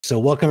So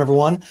welcome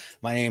everyone.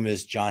 My name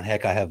is John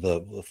Heck. I have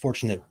the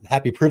fortunate,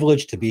 happy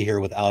privilege to be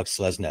here with Alex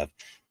Seleznev,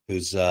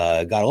 who's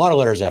got a lot of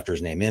letters after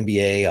his name,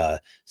 MBA,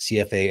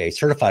 CFA, a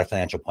certified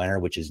financial planner,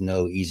 which is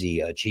no easy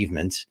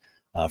achievement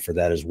for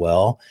that as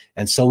well.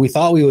 And so we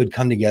thought we would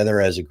come together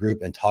as a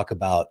group and talk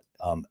about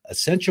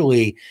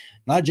essentially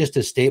not just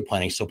estate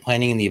planning, so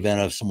planning in the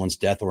event of someone's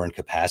death or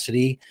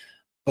incapacity,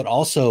 but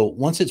also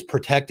once it's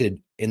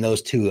protected in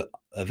those two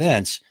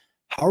events,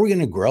 how are we going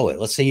to grow it?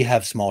 Let's say you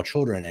have small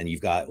children and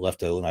you've got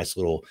left a nice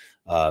little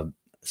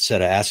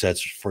set of assets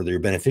for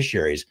your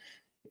beneficiaries.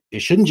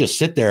 It shouldn't just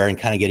sit there and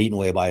kind of get eaten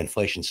away by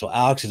inflation. So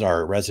Alex is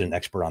our resident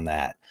expert on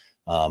that.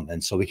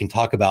 And so we can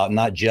talk about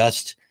not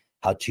just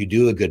how to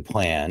do a good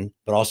plan,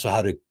 but also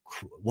how to,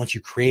 once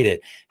you create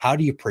it, how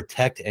do you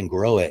protect and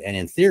grow it? And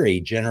in theory,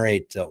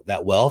 generate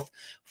that wealth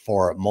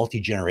for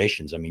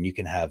multi-generations. I mean, you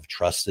can have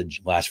trusts that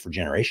last for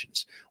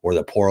generations or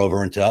that pour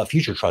over into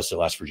future trusts that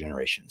last for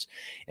generations.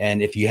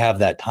 And if you have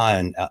that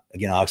time,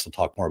 again, Alex will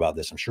talk more about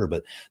this, I'm sure,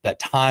 but that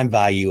time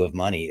value of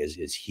money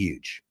is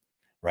huge,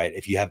 right?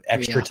 If you have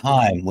extra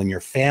time when you're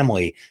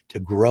family to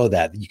grow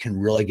that, you can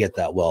really get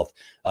that wealth.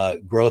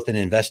 Growth in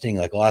investing,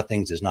 like a lot of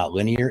things, is not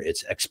linear,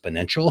 it's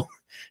exponential.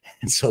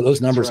 And so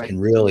those numbers can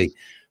really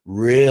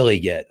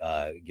get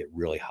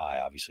really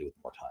high, obviously, with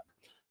more time.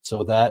 So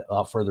with that,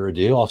 without further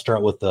ado, I'll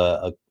start with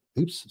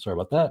oops, sorry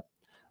about that.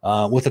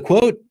 With a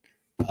quote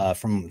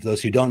from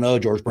those who don't know,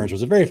 George Burns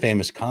was a very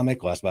famous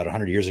comic, last about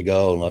 100 years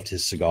ago, and loved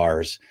his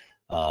cigars.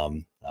 But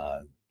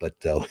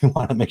we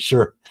want to make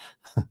sure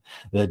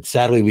that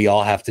sadly we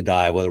all have to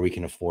die, whether we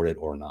can afford it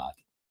or not.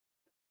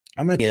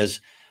 I'm going to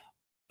is,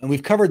 and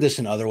we've covered this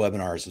in other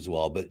webinars as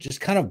well, but just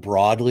kind of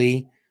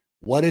broadly,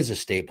 what is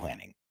estate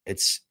planning?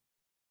 It's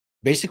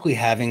basically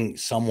having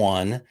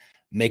someone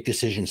make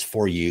decisions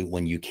for you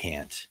when you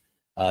can't.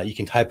 You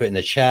can type it in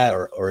the chat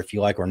or if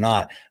you like or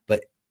not,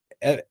 but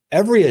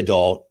every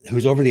adult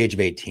who's over the age of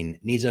 18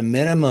 needs a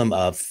minimum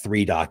of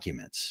 3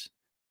 documents,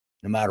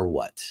 no matter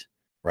what,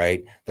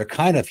 right? They're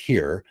kind of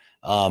here.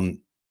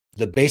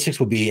 The basics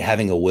would be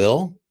having a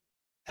will,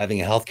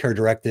 having a healthcare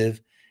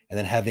directive, and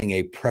then having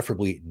a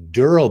preferably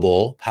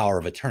durable power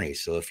of attorney.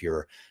 So if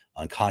you're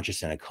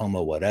unconscious, in a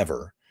coma,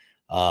 whatever,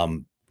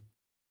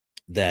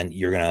 then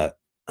you're going to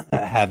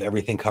have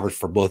everything covered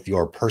for both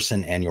your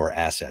person and your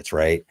assets,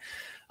 right?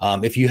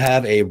 If you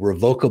have a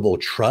revocable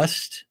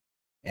trust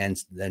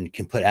and then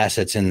can put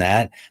assets in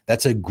that,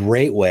 that's a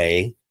great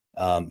way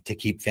to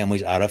keep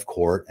families out of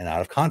court and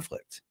out of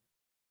conflict,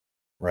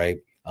 right?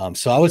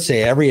 So I would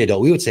say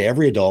we would say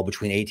every adult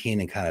between 18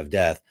 and kind of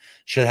death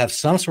should have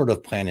some sort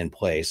of plan in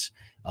place.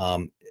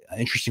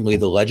 Interestingly,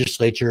 the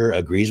legislature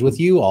agrees with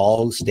you.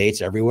 All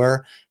states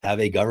everywhere have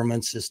a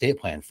government's estate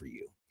plan for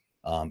you.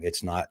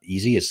 It's not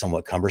easy. It's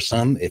somewhat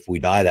cumbersome. If we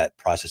die, that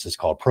process is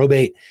called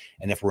probate.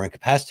 And if we're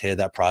incapacitated,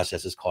 that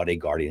process is called a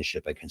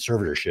guardianship, a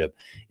conservatorship.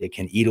 It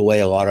can eat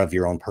away a lot of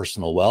your own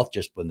personal wealth,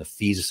 just when the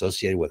fees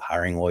associated with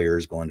hiring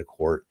lawyers, going to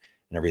court,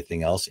 and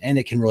everything else. And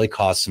it can really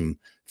cause some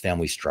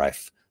family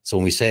strife. So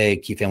when we say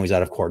keep families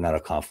out of court and out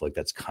of conflict,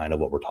 that's kind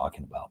of what we're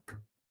talking about.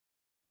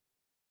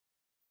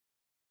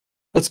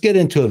 Let's get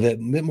into a bit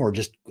more,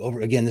 just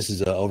over, again, this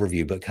is an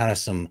overview, but kind of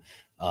some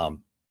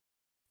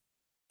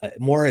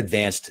more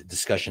advanced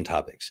discussion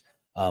topics.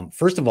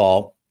 First of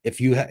all, if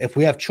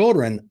we have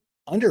children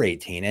under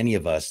 18, any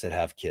of us that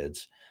have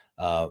kids,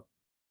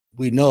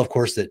 we know, of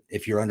course, that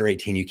if you're under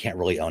 18, you can't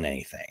really own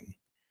anything,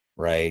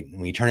 right?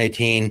 When you turn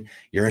 18,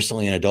 you're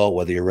instantly an adult,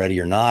 whether you're ready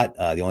or not.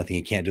 The only thing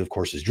you can't do, of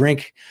course, is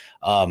drink.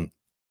 But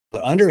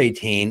under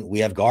 18, we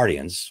have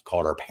guardians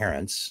called our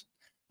parents,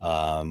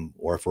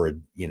 or if we're,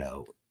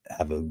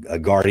 have a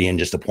guardian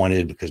just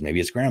appointed because maybe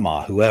it's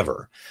grandma,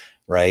 whoever,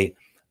 right?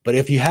 But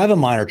if you have a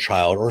minor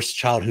child or a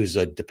child who's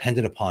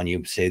dependent upon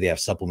you, say they have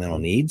supplemental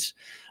needs,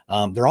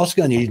 they're also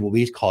going to need what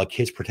we call a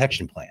kids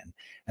protection plan.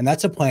 And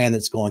that's a plan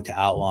that's going to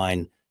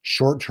outline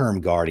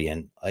short-term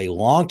guardian, a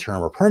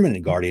long-term or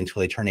permanent guardian until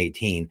they turn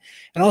 18,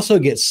 and also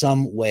get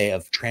some way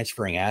of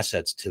transferring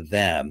assets to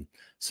them.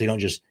 So you don't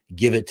just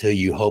give it to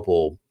you, hope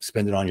will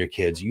spend it on your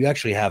kids. You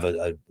actually have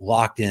a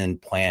locked-in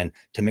plan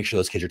to make sure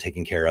those kids are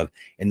taken care of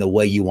in the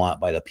way you want,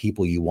 by the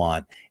people you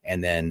want,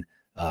 and then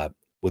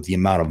with the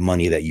amount of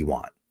money that you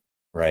want.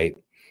 Right?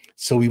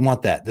 So we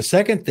want that. The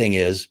second thing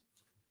is,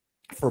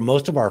 for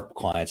most of our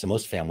clients and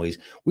most families,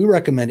 we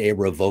recommend a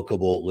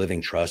revocable living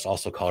trust,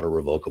 also called a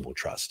revocable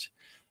trust,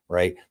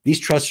 right? These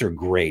trusts are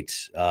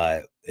great.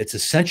 It's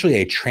essentially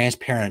a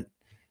transparent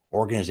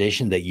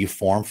organization that you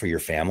form for your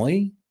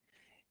family,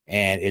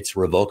 and it's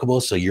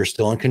revocable. So you're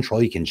still in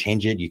control. You can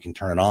change it. You can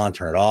turn it on,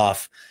 turn it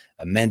off,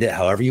 amend it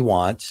however you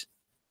want.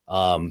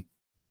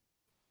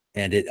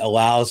 And it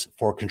allows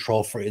for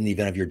control in the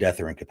event of your death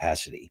or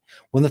incapacity.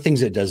 One of the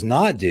things it does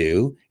not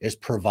do is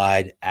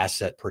provide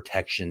asset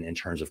protection in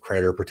terms of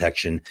creditor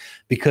protection,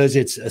 because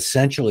it's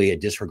essentially a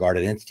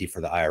disregarded entity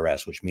for the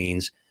IRS, which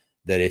means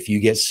that if you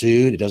get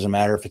sued, it doesn't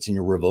matter if it's in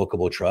your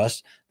revocable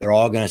trust, they're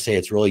all going to say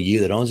it's really you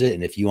that owns it.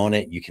 And if you own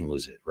it, you can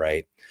lose it,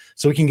 right?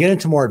 So we can get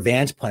into more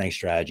advanced planning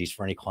strategies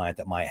for any client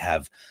that might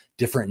have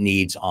different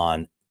needs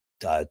on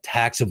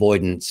tax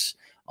avoidance,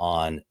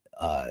 on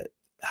how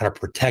to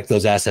protect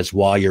those assets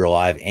while you're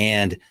alive,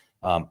 and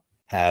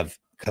have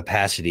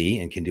capacity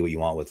and can do what you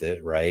want with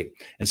it, right?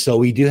 And so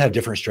we do have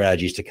different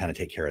strategies to kind of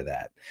take care of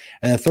that.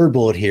 And the third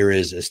bullet here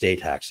is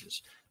estate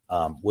taxes,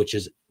 which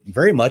is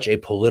very much a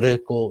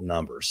political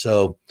number.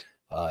 So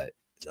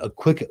a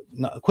quick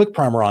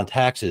primer on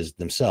taxes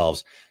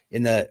themselves.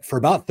 For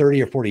about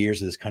 30 or 40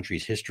 years of this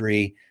country's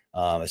history,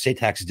 estate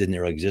taxes didn't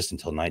really exist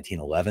until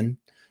 1911.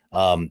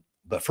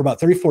 But for about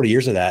 30, 40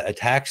 years of that,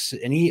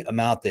 any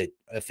amount that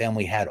a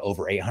family had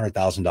over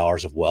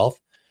 $800,000 of wealth,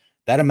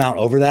 that amount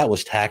over that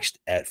was taxed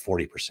at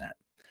 40%.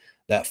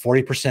 That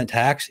 40%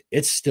 tax,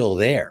 it's still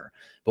there.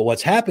 But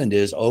what's happened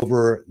is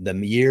over the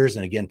years,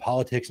 and again,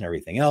 politics and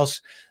everything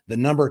else, the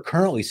number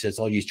currently sits,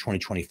 I'll use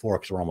 2024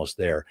 because we're almost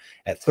there,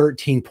 at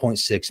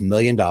 $13.6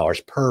 million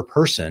per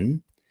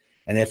person.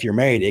 And if you're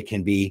married, it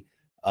can be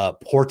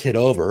ported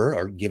over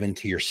or given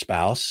to your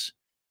spouse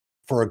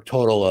for a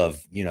total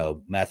of,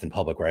 math in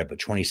public, right? But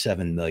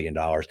 $27 million.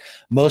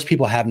 Most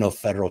people have no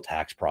federal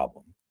tax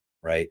problem,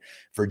 right?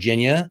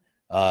 Virginia,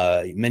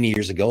 many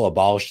years ago,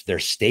 abolished their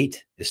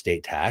state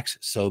estate tax.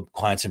 So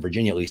clients in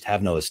Virginia at least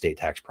have no estate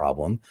tax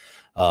problem.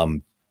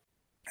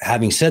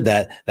 Having said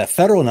that, that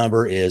federal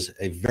number is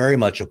very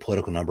much a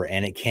political number,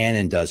 and it can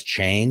and does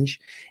change.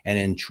 And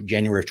in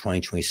January of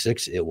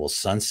 2026, it will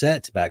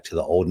sunset back to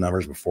the old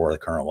numbers before the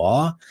current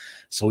law.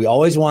 So we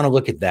always want to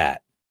look at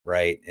that,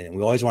 right? And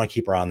we always want to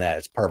keep our eye on that.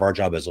 It's part of our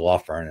job as a law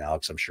firm. And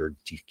Alex, I'm sure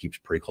he keeps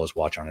pretty close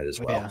watch on it as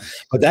well. Yeah.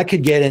 But that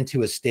could get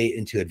into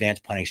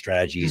advanced planning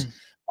strategies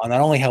on not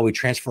only how we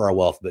transfer our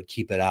wealth, but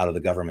keep it out of the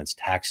government's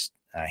tax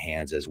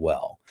hands as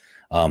well.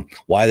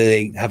 Why do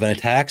they have a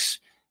tax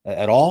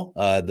at all?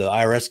 The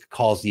IRS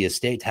calls the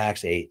estate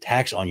tax a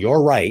tax on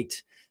your right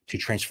to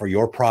transfer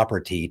your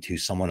property to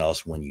someone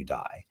else when you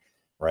die,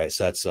 right?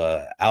 So that's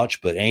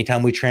ouch. But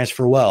anytime we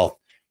transfer wealth,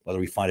 whether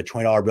we find a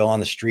 $20 bill on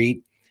the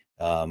street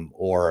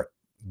or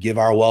give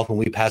our wealth when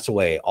we pass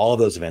away, all of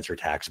those events are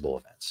taxable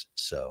events.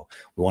 So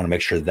we want to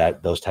make sure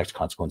that those tax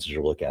consequences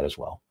are looked at as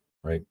well,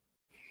 right?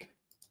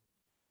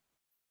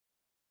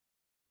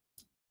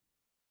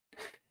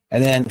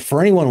 And then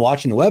for anyone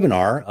watching the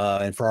webinar,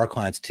 and for our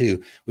clients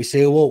too, we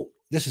say, well,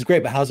 this is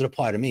great, but how does it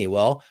apply to me?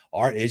 Well,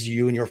 is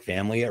you and your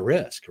family at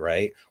risk,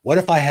 right? What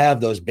if I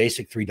have those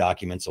basic 3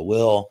 documents, a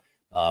will,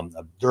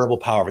 a durable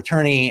power of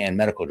attorney, and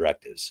medical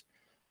directives?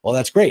 Well,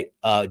 that's great.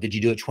 Did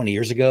you do it 20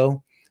 years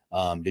ago?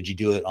 Did you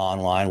do it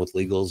online with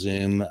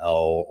LegalZoom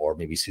or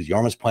maybe Susie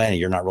Orman's plan,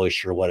 and you're not really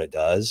sure what it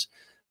does?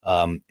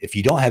 If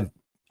you don't have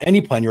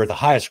any plan, you're at the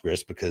highest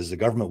risk because the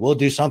government will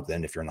do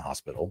something if you're in the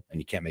hospital and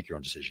you can't make your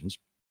own decisions.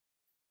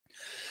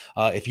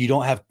 If you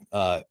don't have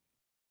a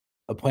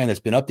plan that's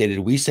been updated,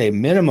 we say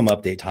minimum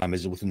update time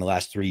is within the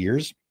last 3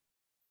 years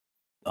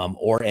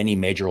or any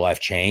major life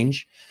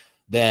change,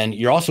 then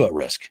you're also at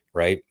risk,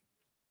 right?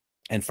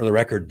 And for the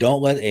record,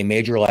 don't let a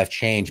major life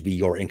change be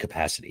your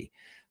incapacity,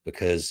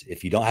 because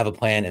if you don't have a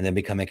plan and then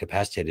become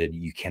incapacitated,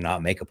 you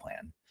cannot make a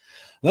plan.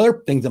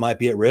 Another thing that might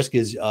be at risk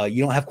is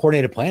you don't have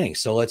coordinated planning.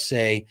 So let's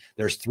say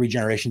there's 3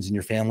 generations in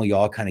your family, you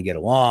all kind of get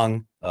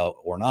along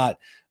or not.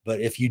 But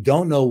if you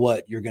don't know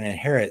what you're going to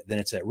inherit, then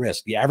it's at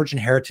risk. The average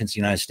inheritance in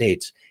the United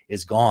States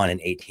is gone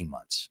in 18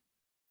 months,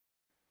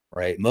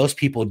 right? Most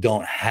people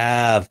don't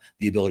have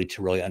the ability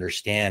to really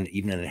understand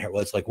even an inheritance.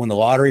 Well, it's like win the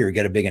lottery or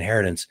get a big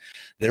inheritance.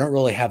 They don't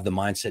really have the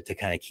mindset to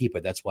kind of keep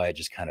it. That's why it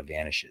just kind of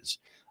vanishes.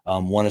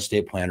 One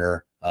estate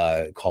planner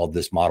called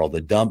this model the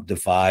dump,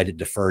 divide,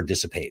 defer,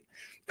 dissipate.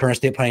 Current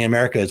estate planning in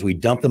America is we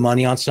dump the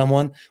money on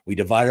someone, we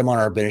divide them on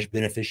our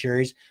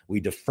beneficiaries,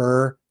 we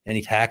defer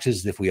any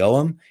taxes if we owe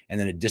them, and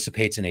then it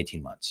dissipates in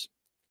 18 months,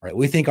 right?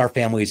 We think our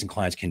families and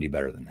clients can do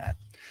better than that.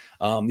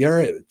 The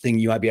other thing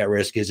you might be at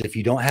risk is if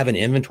you don't have an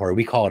inventory,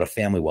 we call it a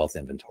family wealth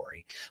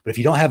inventory, but if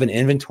you don't have an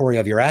inventory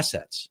of your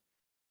assets,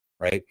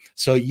 right?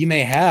 So you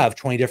may have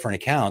 20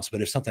 different accounts,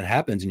 but if something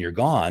happens and you're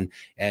gone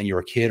and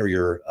your kid or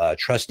your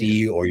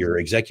trustee or your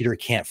executor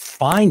can't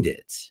find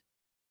it,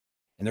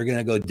 and they're going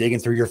to go digging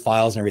through your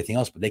files and everything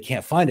else, but they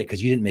can't find it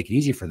because you didn't make it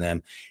easy for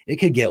them, it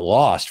could get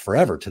lost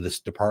forever to this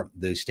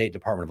the State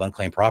Department of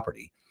Unclaimed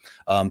Property.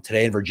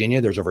 Today in Virginia,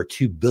 there's over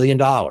 $2 billion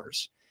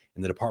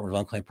in the Department of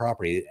Unclaimed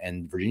Property,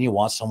 and Virginia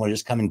wants someone to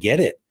just come and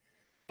get it.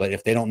 But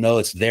if they don't know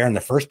it's there in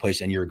the first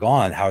place and you're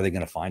gone, how are they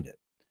going to find it?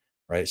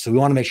 Right. So we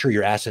want to make sure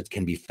your assets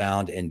can be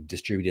found and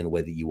distributed in the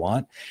way that you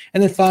want.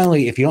 And then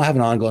finally, if you don't have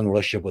an ongoing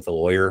relationship with a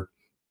lawyer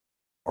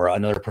or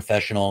another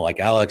professional like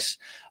Alex,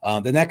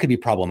 then that could be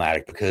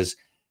problematic, because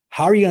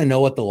how are you going to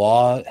know what the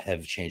law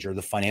have changed or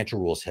the financial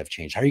rules have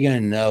changed? How are you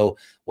going to know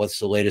what's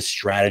the latest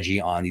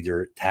strategy on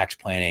either tax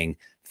planning,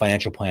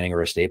 financial planning,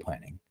 or estate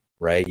planning,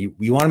 right?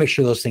 We want to make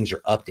sure those things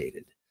are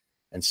updated.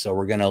 And so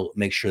we're going to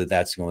make sure that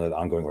that's going to an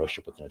ongoing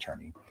relationship with an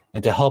attorney.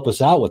 And to help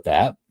us out with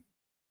that,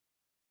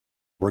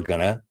 we're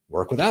gonna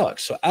work with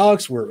Alex. So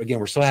Alex,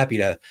 we're so happy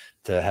to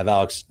have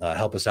Alex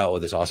help us out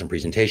with this awesome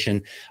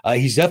presentation.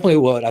 He's definitely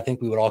what I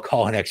think we would all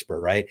call an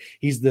expert, right?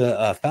 He's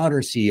the founder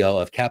and CEO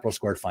of Capital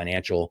Squared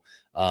Financial.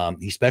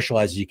 He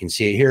specializes, you can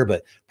see it here,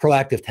 but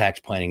proactive tax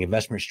planning,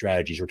 investment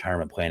strategies,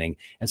 retirement planning,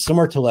 and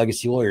similar to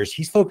legacy lawyers,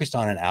 he's focused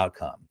on an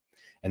outcome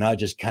and not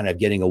just kind of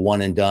getting a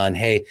one and done.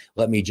 Hey,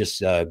 let me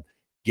just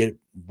get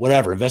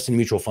whatever, invest in a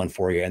mutual fund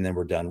for you, and then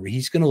we're done.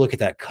 He's going to look at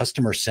that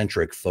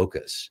customer-centric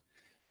focus,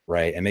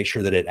 right? And make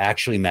sure that it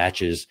actually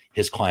matches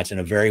his clients in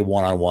a very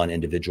one-on-one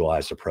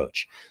individualized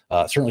approach.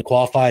 Certainly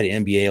qualified,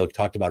 MBA, like we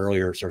talked about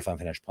earlier, certified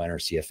financial planner,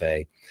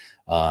 CFA.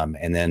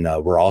 And then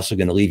we're also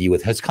going to leave you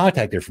with his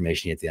contact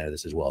information at the end of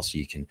this as well. So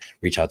you can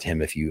reach out to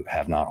him if you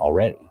have not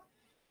already.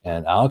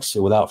 And Alex,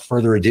 without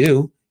further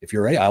ado, if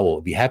you're ready, I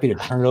will be happy to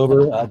turn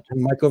the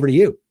mic over to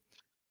you.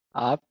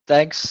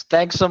 Thanks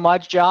so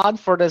much, John,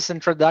 for this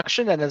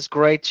introduction. And it's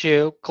great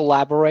to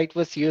collaborate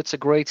with you. It's a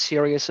great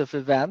series of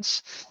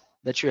events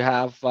that you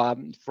have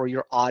for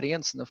your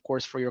audience and of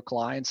course for your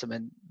clients. I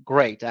mean,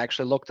 great. I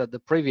actually looked at the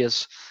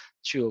previous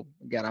two.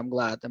 Again, I'm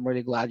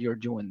really glad you're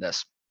doing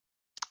this.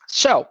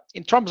 So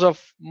in terms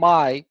of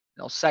my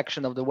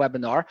section of the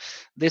webinar,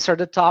 these are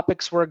the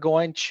topics we're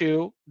going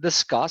to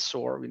discuss,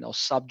 or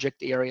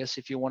subject areas,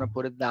 if you want to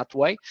put it that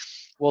way.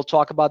 We'll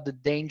talk about the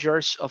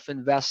dangers of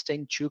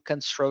investing too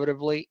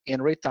conservatively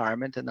in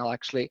retirement, and I'll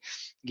actually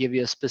give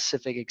you a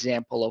specific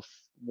example of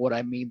what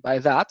I mean by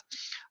that.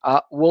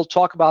 We'll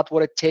talk about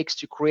what it takes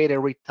to create a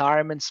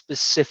retirement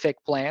specific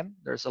plan.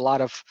 There's a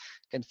lot of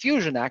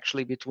confusion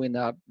actually between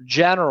a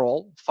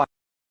general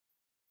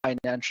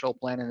financial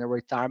plan and a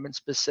retirement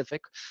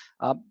specific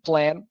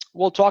plan.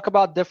 We'll talk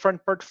about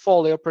different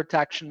portfolio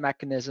protection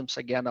mechanisms.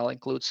 Again, I'll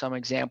include some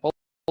examples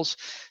so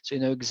you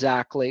know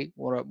exactly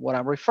what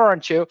I'm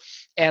referring to.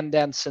 And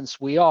then since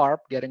we are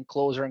getting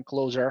closer and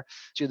closer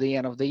to the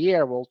end of the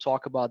year, we'll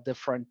talk about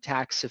different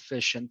tax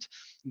efficient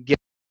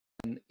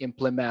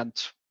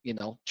implement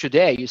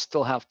today. You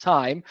still have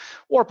time,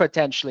 or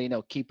potentially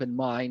keep in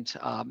mind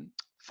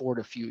for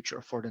the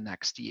future, for the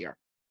next year.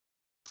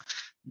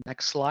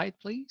 Next slide,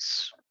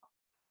 please.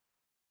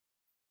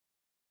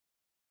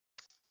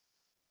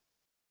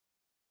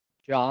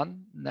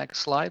 John, next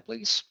slide,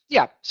 please.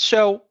 Yeah,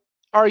 so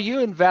are you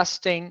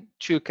investing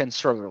too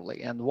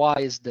conservatively, and why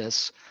is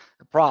this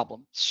a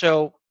problem?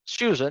 So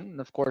Susan,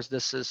 of course,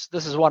 this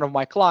is one of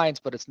my clients,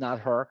 but it's not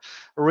her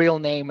real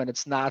name and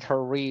it's not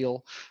her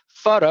real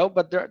photo,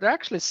 but there are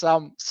actually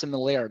some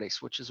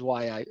similarities, which is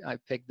why I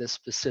picked this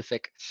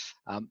specific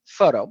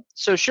photo.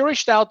 So she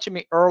reached out to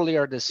me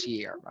earlier this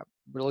year. I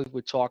believe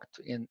we talked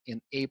in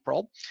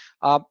April.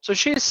 So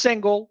she is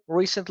single,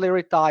 recently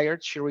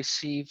retired. She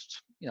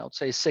received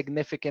say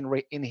significant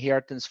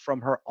inheritance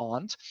from her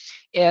aunt,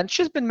 and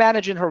she's been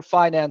managing her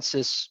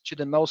finances to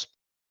the most.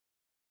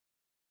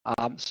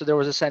 So there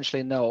was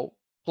essentially no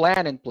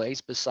plan in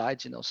place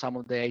besides some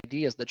of the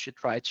ideas that she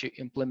tried to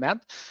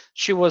implement.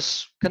 She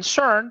was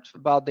concerned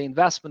about the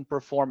investment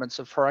performance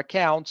of her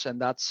accounts, and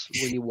that's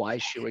really why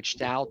she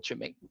reached out to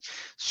me.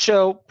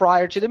 So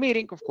prior to the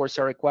meeting, of course,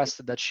 I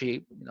requested that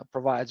she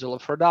provides all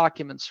of her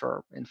documents,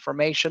 her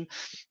information,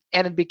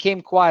 and it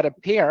became quite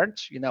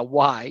apparent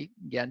why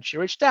again she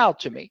reached out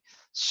to me.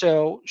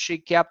 So she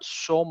kept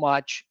so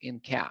much in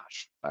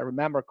cash. If I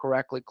remember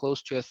correctly,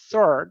 close to a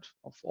third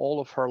of all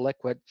of her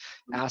liquid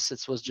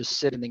assets was just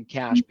sitting in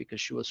cash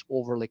because she was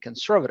overly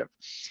conservative.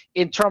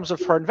 In terms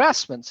of her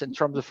investments, in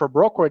terms of her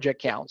brokerage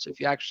accounts, if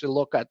you actually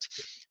look at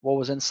what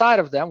was inside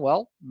of them,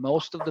 well,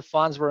 most of the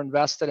funds were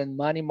invested in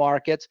money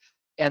market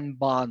and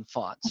bond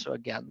funds. So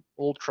again,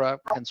 ultra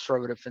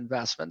conservative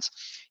investments.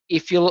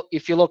 If you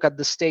look at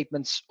the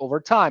statements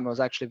over time, it was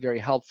actually very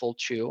helpful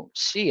to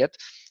see it.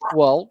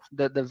 Well,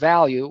 the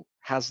value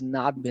has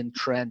not been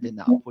trending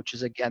up, which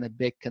is again a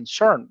big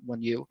concern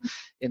when you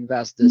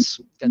invest this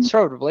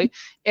conservatively.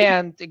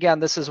 And again,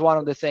 this is one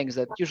of the things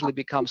that usually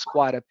becomes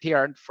quite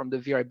apparent from the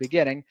very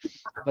beginning,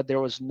 but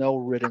there was no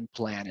written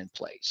plan in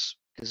place.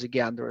 Because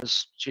again,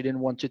 she didn't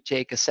want to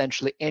take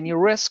essentially any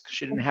risk.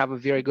 She didn't have a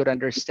very good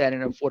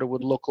understanding of what it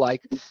would look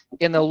like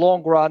in the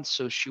long run.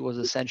 So she was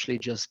essentially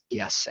just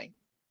guessing.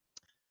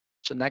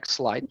 So next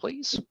slide,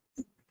 please.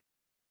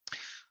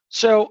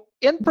 So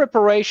in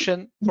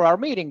preparation for our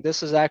meeting,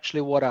 this is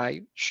actually what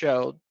I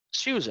showed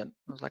Susan.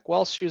 I was like,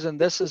 well, Susan,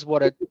 this is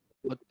what it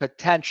would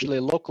potentially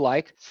look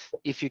like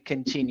if you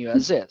continue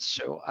as is.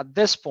 So at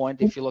this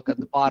point, if you look at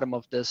the bottom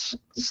of this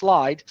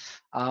slide,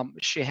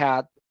 she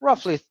had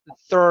roughly a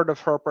third of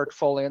her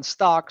portfolio in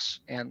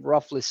stocks and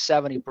roughly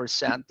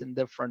 70% in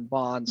different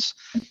bonds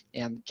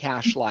and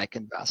cash-like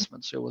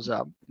investments. So it was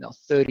a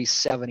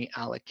 30-70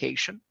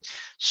 allocation.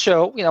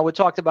 So we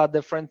talked about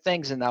different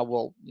things, and I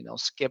will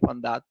skip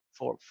on that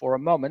for a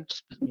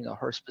moment,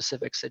 her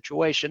specific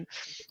situation,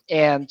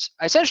 and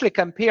I essentially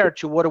compared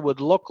to what it would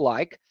look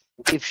like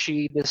if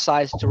she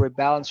decides to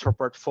rebalance her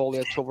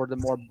portfolio toward a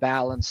more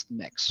balanced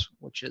mix,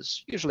 which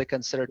is usually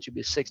considered to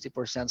be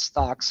 60%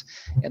 stocks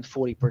and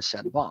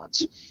 40%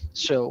 bonds.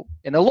 So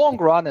in the long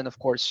run, and of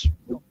course,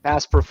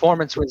 past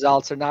performance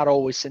results are not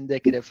always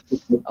indicative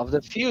of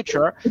the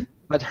future,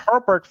 but her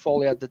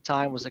portfolio at the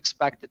time was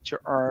expected to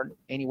earn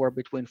anywhere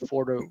between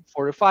 4 to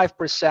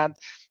 45%,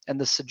 and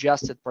the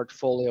suggested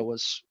portfolio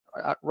was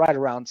right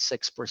around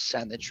 6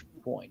 percentage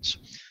points.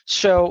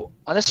 So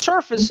on the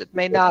surface, it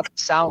may not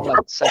sound like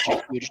such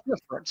a huge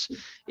difference,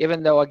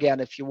 even though, again,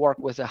 if you work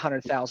with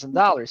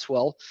 $100,000,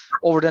 well,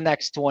 over the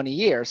next 20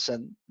 years,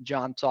 and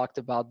John talked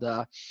about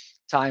the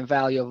time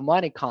value of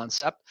money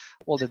concept,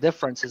 well, the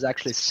difference is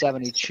actually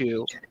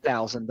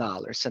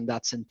 $72,000, and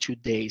that's in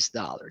today's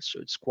dollars.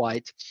 So it's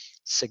quite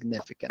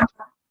significant.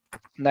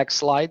 Next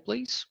slide,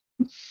 please.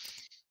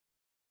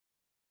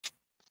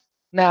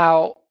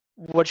 Now,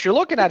 what you're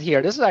looking at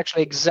here, this is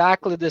actually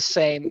exactly the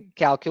same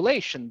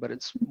calculation, but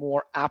it's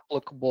more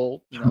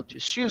applicable, to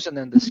Susan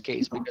in this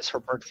case, because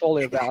her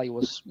portfolio value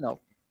was,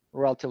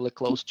 relatively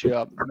close to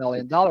 $1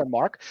 million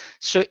mark.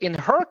 So in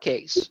her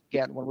case,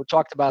 again, when we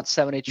talked about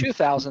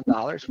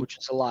 $72,000, which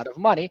is a lot of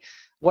money,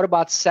 what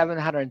about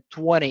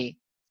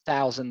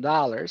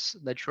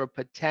 $720,000 that you're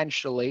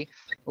potentially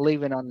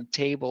leaving on the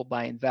table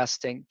by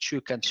investing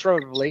too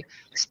conservatively,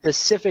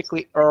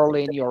 specifically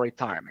early in your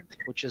retirement,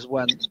 which is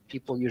when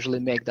people usually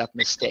make that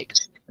mistake.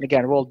 And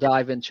again, we'll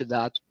dive into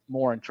that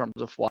more in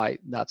terms of why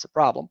that's a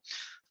problem.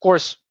 Of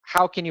course,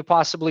 how can you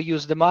possibly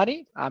use the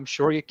money? I'm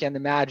sure you can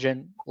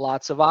imagine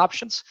lots of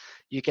options.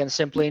 You can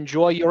simply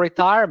enjoy your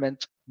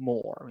retirement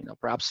more,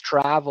 perhaps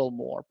travel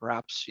more,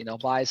 perhaps,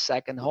 buy a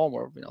second home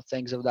or,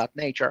 things of that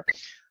nature.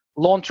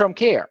 Long-term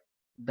care.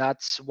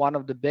 That's one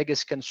of the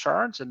biggest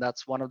concerns, and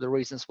that's one of the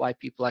reasons why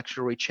people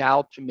actually reach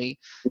out to me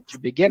to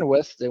begin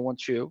with. They want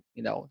to,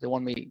 they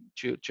want me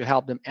to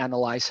help them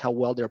analyze how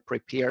well they're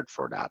prepared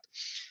for that.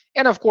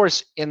 And of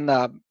course, in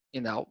the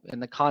in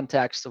the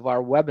context of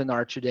our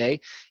webinar today,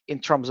 in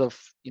terms of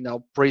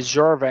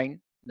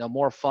preserving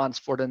more funds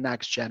for the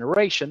next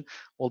generation,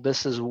 well,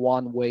 this is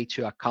one way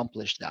to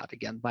accomplish that,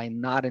 again, by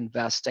not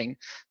investing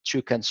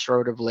too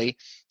conservatively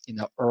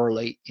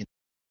early in.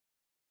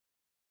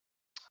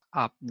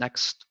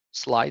 Next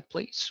slide,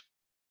 please.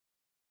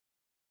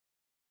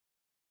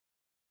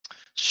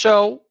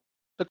 So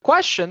the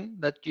question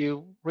that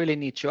you really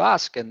need to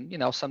ask, and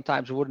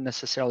sometimes we wouldn't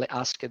necessarily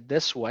ask it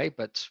this way,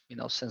 but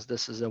since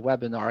this is a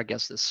webinar, I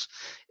guess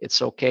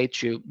it's okay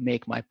to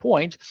make my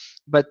point.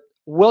 But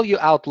will you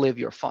outlive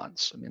your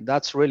funds? I mean,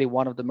 that's really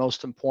one of the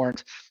most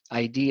important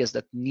ideas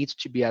that needs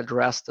to be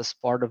addressed as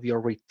part of your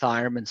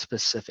retirement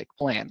specific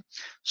plan.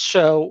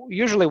 So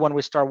usually when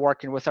we start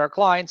working with our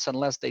clients,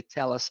 unless they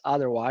tell us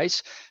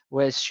otherwise,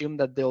 we assume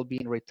that they'll be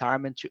in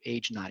retirement to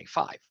age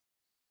 95.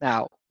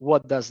 Now,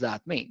 what does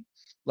that mean?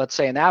 Let's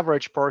say an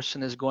average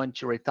person is going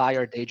to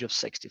retire at the age of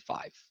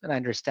 65. And I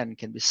understand it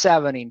can be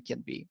 70, it can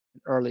be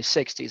early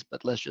 60s,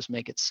 but let's just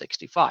make it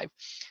 65.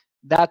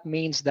 That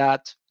means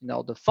that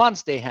the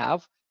funds they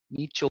have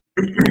need to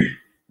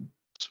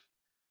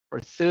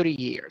for 30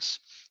 years.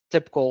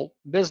 Typical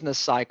business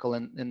cycle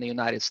in the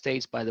United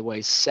States, by the way,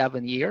 is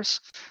 7 years.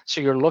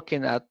 So you're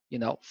looking at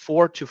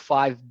 4 to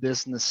 5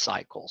 business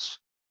cycles.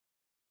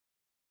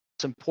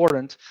 It's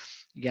important,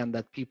 again,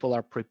 that people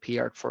are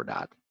prepared for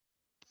that.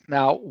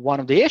 Now, one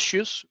of the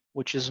issues,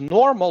 which is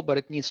normal, but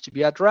it needs to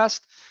be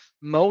addressed,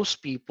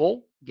 most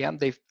people, again,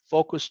 they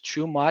focus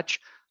too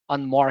much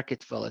on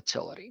market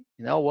volatility.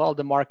 Well,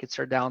 the markets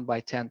are down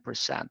by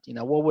 10%.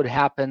 What would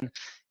happen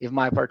if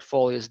my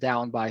portfolio is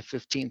down by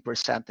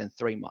 15% in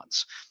 3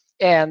 months?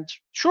 And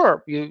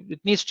sure, it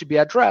needs to be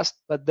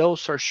addressed, but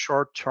those are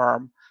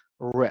short-term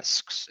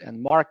risks.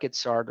 And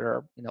markets are,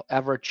 they're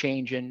ever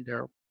changing.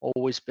 They're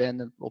always been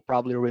and will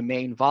probably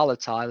remain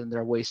volatile, and there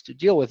are ways to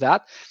deal with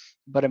that.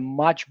 But a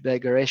much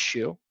bigger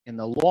issue in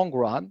the long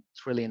run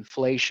is really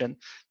inflation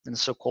and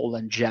so-called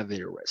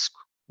longevity risk,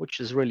 which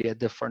is really a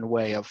different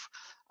way of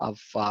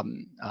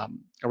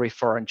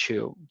referring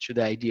to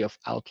the idea of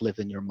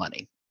outliving your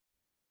money.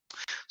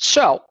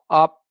 So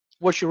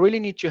what you really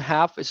need to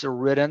have is a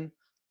written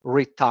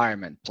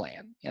retirement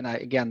plan. And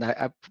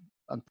I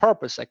on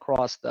purpose, I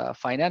crossed the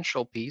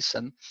financial piece,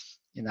 and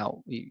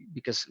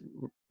because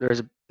there's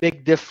a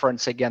big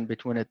difference again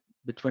between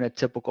a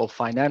typical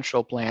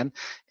financial plan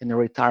and a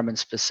retirement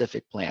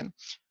specific plan.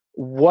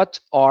 What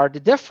are the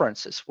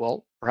differences?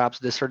 Well, perhaps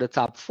these are the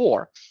top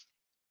 4.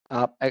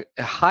 A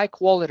high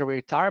quality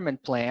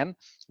retirement plan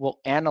will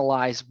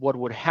analyze what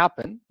would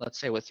happen, let's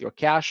say, with your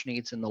cash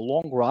needs in the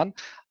long run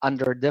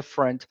under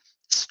different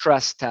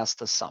stress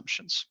test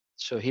assumptions.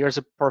 So here's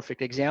a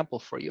perfect example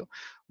for you.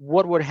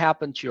 What would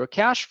happen to your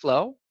cash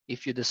flow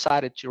if you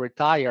decided to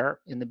retire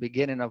in the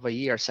beginning of a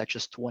year such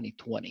as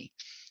 2020,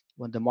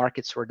 when the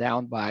markets were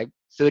down by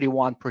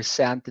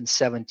 31% in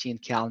 17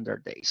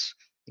 calendar days?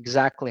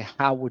 Exactly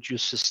how would you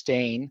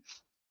sustain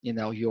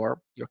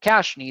your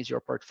cash needs, your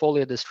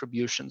portfolio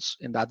distributions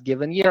in that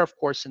given year, of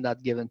course, in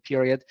that given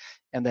period,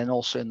 and then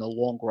also in the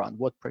long run,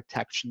 what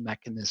protection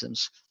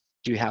mechanisms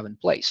do you have in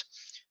place?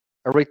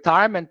 A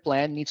retirement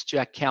plan needs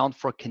to account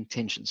for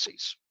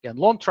contingencies. Again,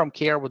 long-term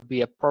care would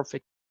be a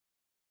perfect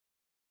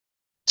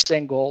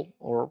single,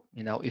 or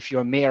if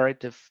you're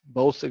married, if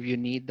both of you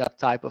need that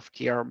type of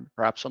care,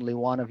 perhaps only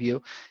one of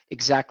you,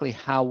 exactly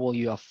how will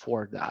you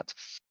afford that?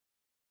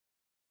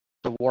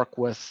 To work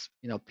with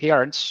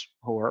parents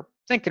who are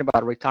thinking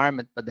about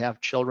retirement, but they have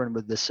children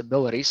with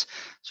disabilities,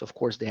 so of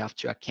course they have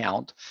to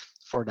account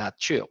for that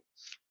too.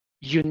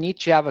 You need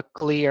to have a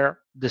clear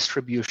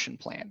distribution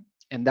plan,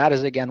 and that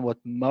is again what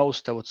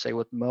most, I would say,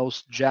 what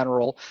most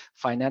general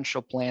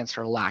financial plans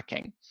are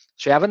lacking.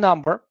 So you have a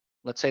number,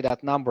 let's say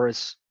that number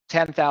is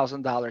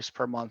 $10,000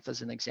 per month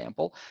as an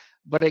example,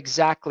 but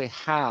exactly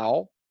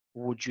how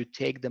would you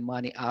take the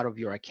money out of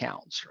your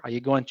accounts? Are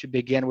you going to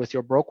begin with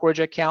your brokerage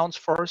accounts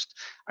first?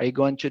 Are you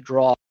going to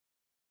draw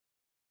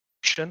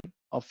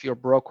of your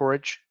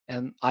brokerage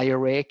and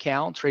IRA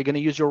accounts? Or are you going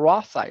to use your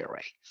Roth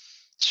IRA?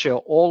 So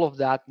all of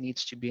that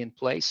needs to be in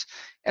place.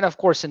 And of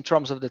course, in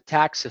terms of the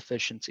tax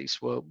efficiencies,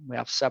 we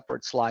have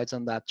separate slides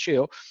on that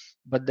too,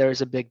 but there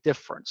is a big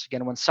difference.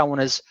 Again, when someone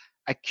is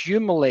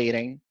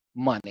accumulating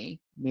money,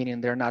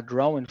 meaning they're not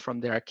drawing from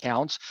their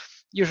accounts,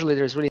 usually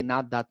there's really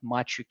not that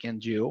much you can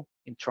do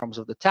in terms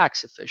of the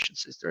tax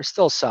efficiencies. There are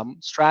still some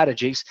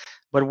strategies,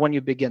 but when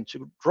you begin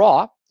to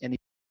draw and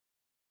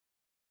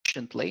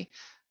efficiently,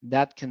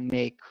 that can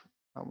make,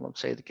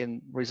 let's say, it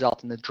can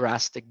result in a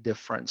drastic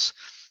difference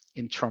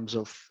in terms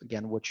of,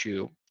 again, what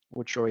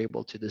you're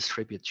able to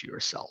distribute to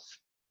yourself.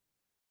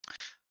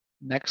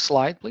 Next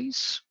slide,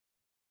 please.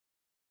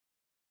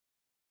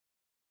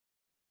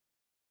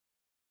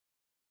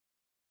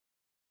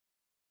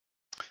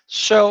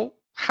 So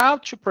how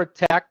to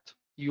protect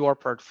your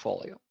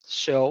portfolio?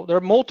 So there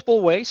are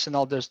multiple ways, and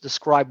I'll just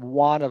describe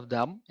one of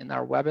them in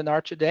our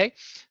webinar today.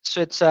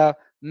 So it's a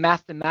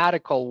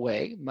mathematical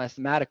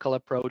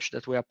approach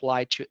that we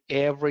apply to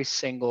every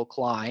single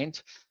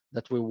client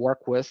that we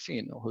work with,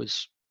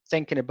 who's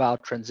thinking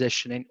about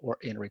transitioning or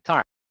in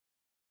retirement.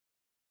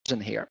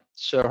 In here.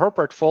 So her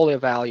portfolio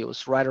value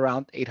is right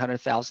around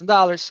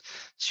 $800,000.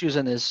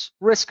 Susan is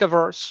risk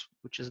averse,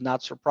 which is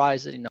not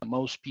surprising.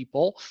 Most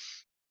people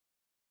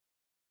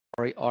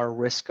are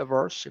risk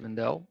averse, even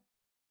though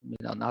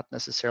not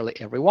necessarily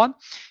everyone.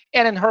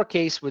 And in her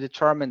case, we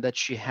determined that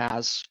she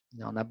has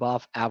an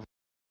above average,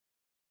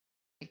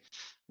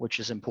 which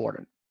is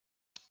important.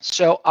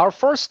 So our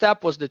first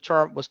step was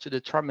to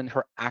determine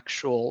her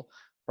actual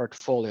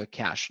portfolio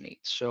cash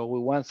needs. So we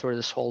went through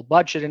this whole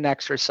budgeting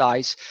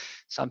exercise.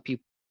 Some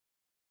people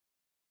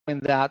in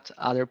that,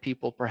 other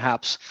people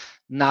perhaps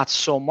not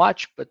so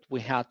much, but we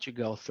had to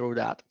go through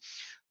that.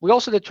 We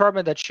also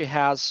determined that she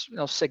has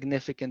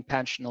significant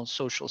pension and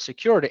social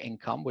security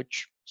income,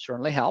 which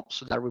certainly helps.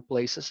 So that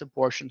replaces a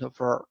portion of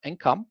her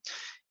income.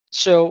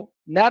 So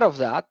net of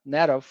that,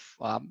 net of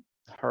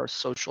her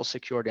social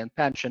security and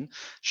pension,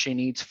 she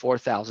needs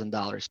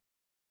 $4,000.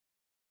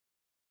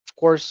 Of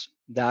course,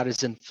 that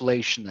is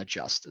inflation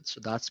adjusted.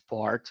 So that's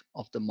part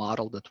of the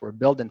model that we're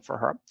building for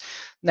her.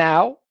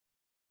 Now,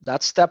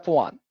 that's step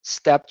one.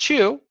 Step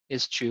two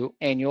is to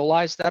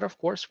annualize that, of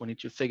course. We need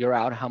to figure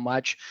out how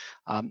much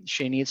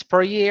she needs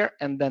per year,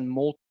 and then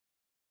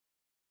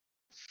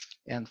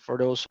and for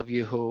those of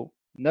you who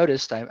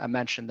noticed, I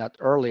mentioned that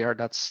earlier,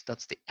 that's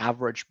the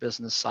average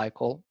business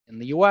cycle in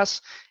the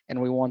US, and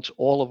we want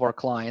all of our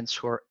clients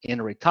who are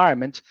in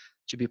retirement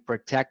to be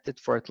protected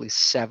for at least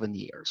 7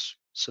 years.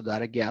 So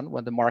that again,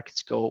 when the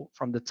markets go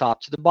from the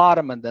top to the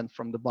bottom and then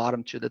from the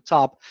bottom to the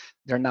top,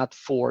 they're not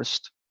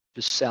forced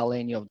to sell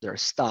any of their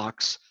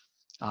stocks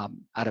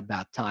at a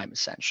bad time,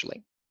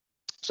 essentially.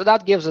 So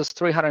that gives us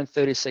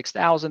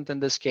 336,000 in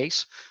this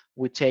case.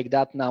 We take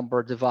that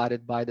number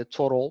divided by the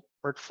total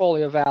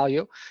portfolio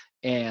value,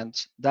 and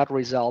that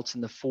results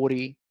in the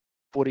 42%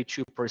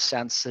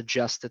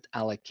 suggested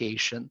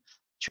allocation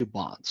to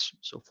bonds.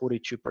 So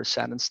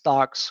 42% in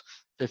stocks,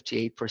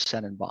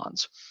 58% in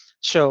bonds.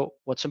 So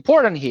what's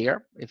important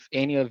here, if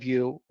any of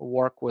you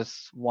work with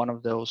one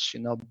of those,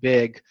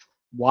 big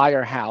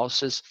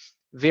wirehouses,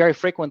 very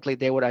frequently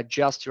they would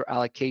adjust your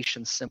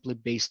allocation simply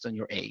based on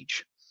your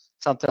age.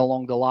 Something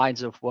along the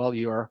lines of, well,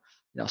 you're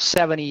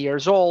 70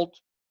 years old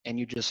and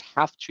you just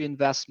have to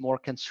invest more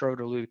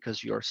conservatively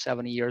because you're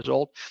 70 years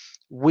old.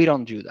 We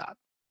don't do that.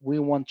 We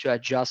want to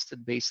adjust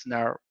it based on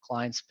our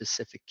client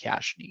specific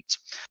cash needs.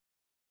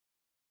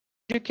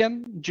 You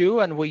can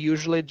do, and we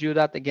usually do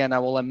that. Again, I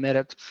will omit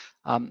it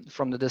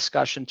from the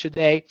discussion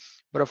today,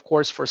 but of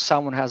course, for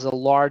someone who has a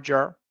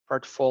larger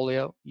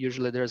portfolio,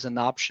 usually there's an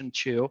option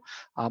to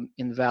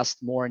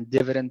invest more in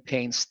dividend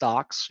paying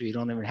stocks, so you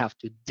don't even have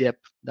to dip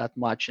that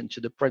much into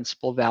the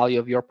principal value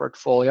of your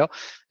portfolio.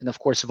 And of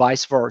course,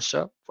 vice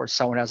versa, for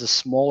someone who has a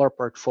smaller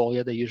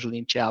portfolio, they usually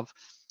need to have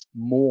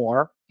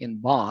more in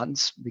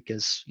bonds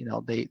because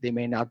they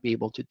may not be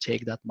able to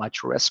take that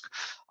much risk.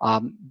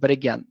 But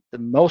again, the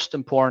most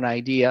important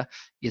idea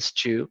is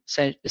to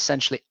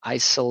essentially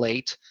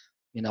isolate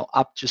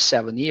up to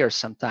 7 years,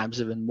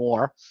 sometimes even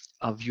more,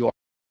 of your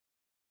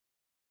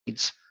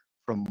needs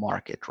from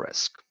market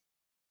risk.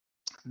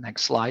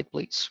 Next slide,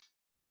 please.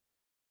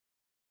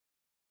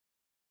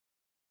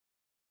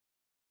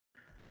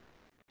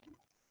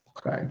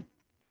 Okay.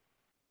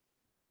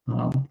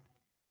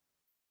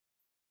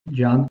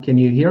 John, can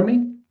you hear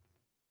me?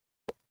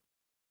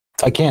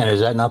 I can. Is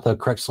that not the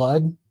correct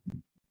slide?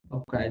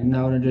 Okay,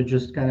 no, it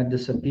just kind of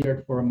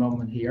disappeared for a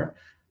moment here.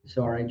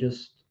 Sorry,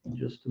 just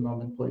a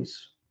moment, please.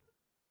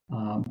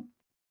 All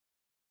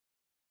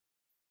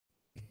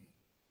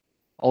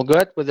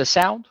good with the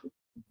sound?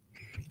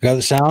 Got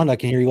the sound? I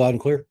can hear you loud and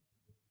clear.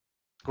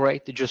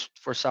 Great. It just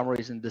for some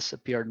reason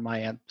disappeared in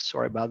my end.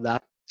 Sorry about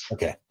that.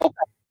 Okay. Okay.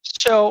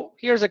 So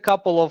here's a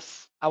couple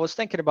of, I was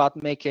thinking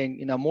about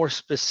making, more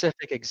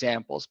specific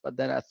examples, but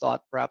then I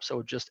thought perhaps I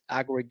would just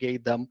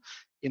aggregate them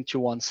into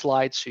one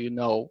slide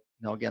so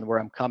again, where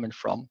I'm coming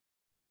from.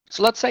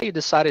 So let's say you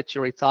decided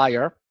to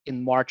retire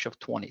in March of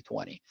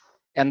 2020,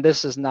 and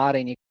this is not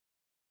any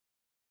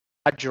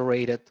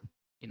exaggerated,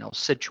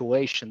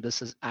 situation.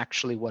 This is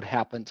actually what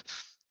happened,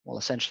 well,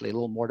 essentially a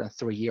little more than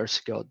 3 years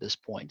ago at this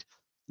point.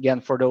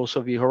 Again, for those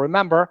of you who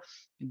remember,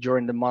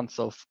 during the month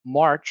of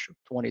March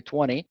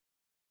 2020,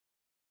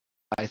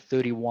 by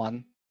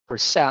 31%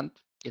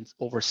 in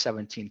over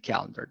 17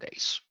 calendar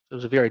days. It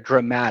was a very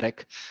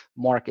dramatic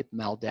market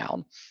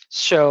meltdown.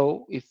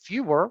 So if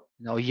you were,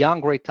 a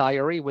young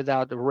retiree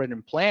without a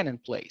written plan in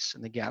place,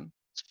 and again,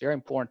 it's very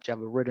important to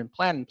have a written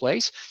plan in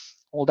place,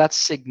 well, that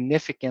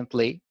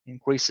significantly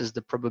increases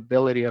the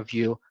probability of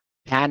you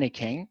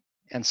panicking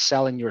and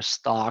selling your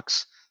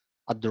stocks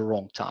at the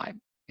wrong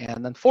time.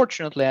 And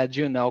unfortunately, I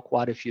do know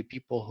quite a few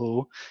people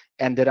who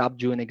ended up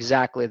doing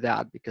exactly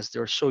that because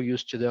they're so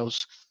used to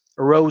those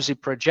rosy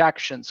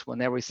projections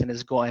when everything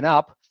is going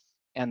up.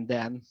 And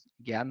then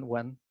again,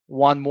 when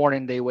one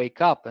morning they wake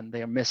up and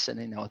they're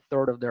missing, a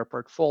third of their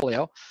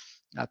portfolio,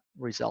 that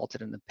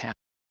resulted in the panic.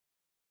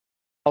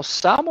 Now,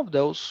 some of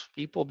those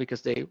people,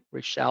 because they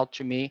reached out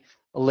to me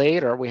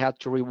later, we had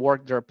to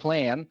rework their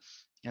plan.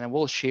 And I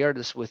will share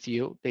this with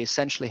you. They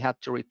essentially had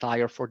to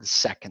retire for the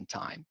second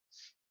time.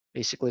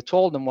 Basically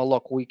told them, well,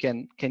 look, we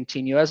can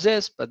continue as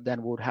is, but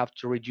then we'll have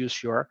to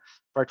reduce your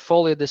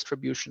portfolio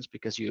distributions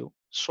because you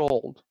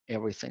sold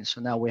everything.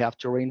 So now we have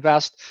to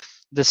reinvest.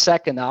 The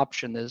second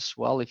option is,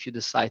 well, if you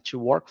decide to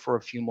work for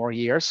a few more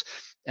years,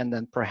 and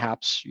then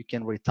perhaps you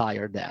can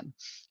retire then.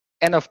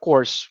 And of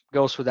course,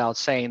 goes without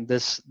saying,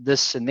 this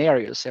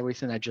scenarios,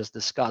 everything I just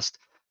discussed,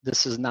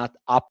 this is not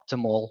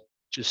optimal,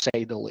 to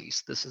say the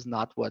least. This is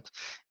not what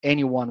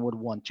anyone would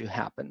want to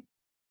happen.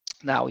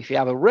 Now, if you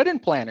have a written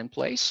plan in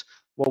place,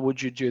 what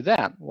would you do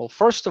then? Well,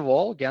 first of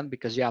all, again,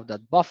 because you have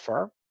that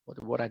buffer,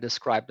 what I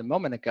described a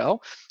moment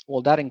ago,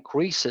 well, that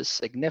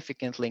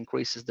significantly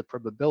increases the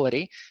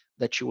probability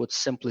that you would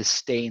simply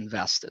stay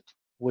invested,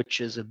 which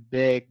is a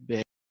big.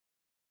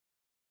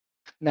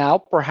 Now,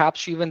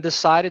 perhaps you even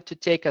decided to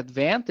take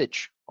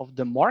advantage of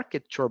the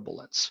market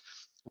turbulence.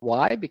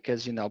 Why?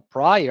 Because,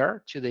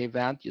 prior to the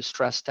event, you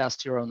stress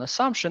test your own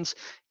assumptions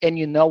and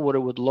you know what it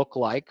would look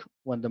like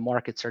when the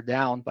markets are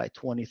down by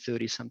 20,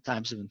 30,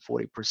 sometimes even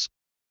 40%,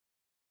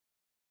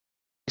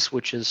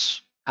 which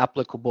is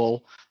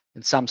applicable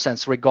in some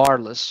sense,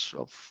 regardless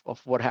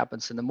of what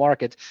happens in the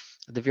market.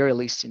 At the very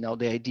least,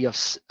 the idea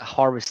of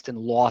harvesting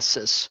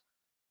losses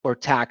for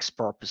tax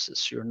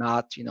purposes. You're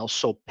not,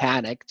 so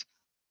panicked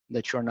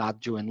that you're not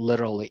doing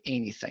literally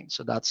anything.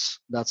 So that's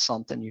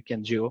something you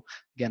can do,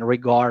 again,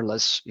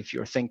 regardless if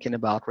you're thinking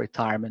about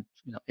retirement,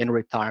 in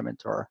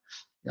retirement or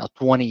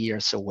 20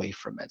 years away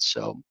from it.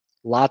 So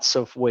lots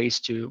of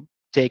ways to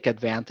take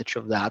advantage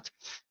of that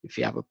if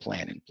you have a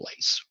plan in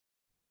place.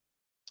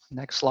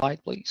 Next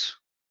slide, please.